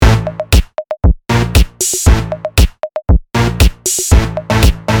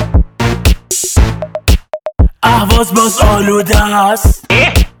اهواز باز آلوده است،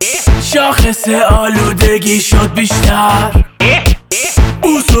 شاخص آلودگی شد بیشتر.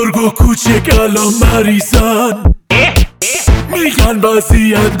 بزرگ و کوچک الان مریضن، میگن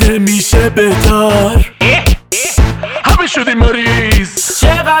وضعیت نمیشه بهتر. همه شدیم مریض،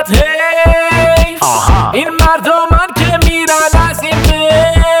 چقدر حیف. این مردمان که میرن از این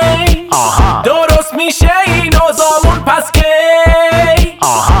بین، درست میشه این اوضاعمون پس کی؟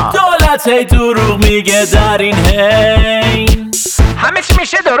 دولت هی دروغ میگه در این حین، همه چی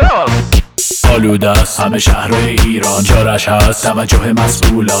میشه درست. آلوده است همه شهرهای ایران، جارش هست توجه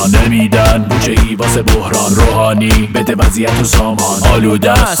مسئولان نمیدن بودجه ای واسه بحران. روحانی بده وضعیت و سامان.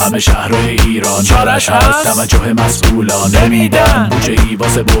 آلوده است همه شهرهای ایران، جارش هست توجه مسئولان نمیدن بودجه ای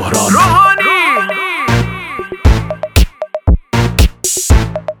واسه بحران. روحانی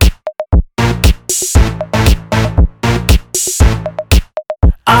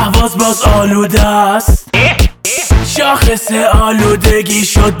اهواز باز آلوده است، شاخص آلودگی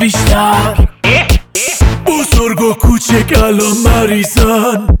شد بیشتر. بزرگ و کوچک الان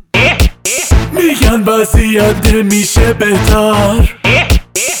مریضن، میگن وضعیت نمیشه بهتر.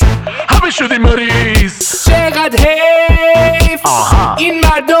 همه شدیم مریض، چقدر حیف. این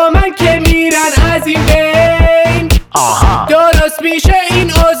مردمان که میرن از این بین، درست میشه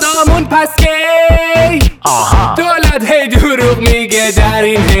این اوضاعمون پس کی؟ دولت هی دروغ میگه در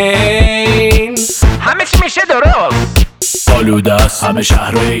این حین، همه چی میشه درست. آلوده است همه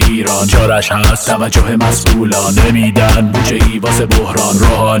شهرهای ایران، جارش هست توجه مسئولان نمیدن بودجه ای واسه بحران.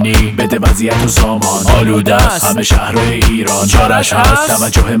 روحانی بده وضعیت و سامان. آلوده است همه شهرهای ایران، جارش هست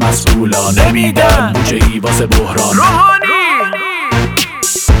توجه مسئولان نمیدن بودجه ای واسه بحران. روحانی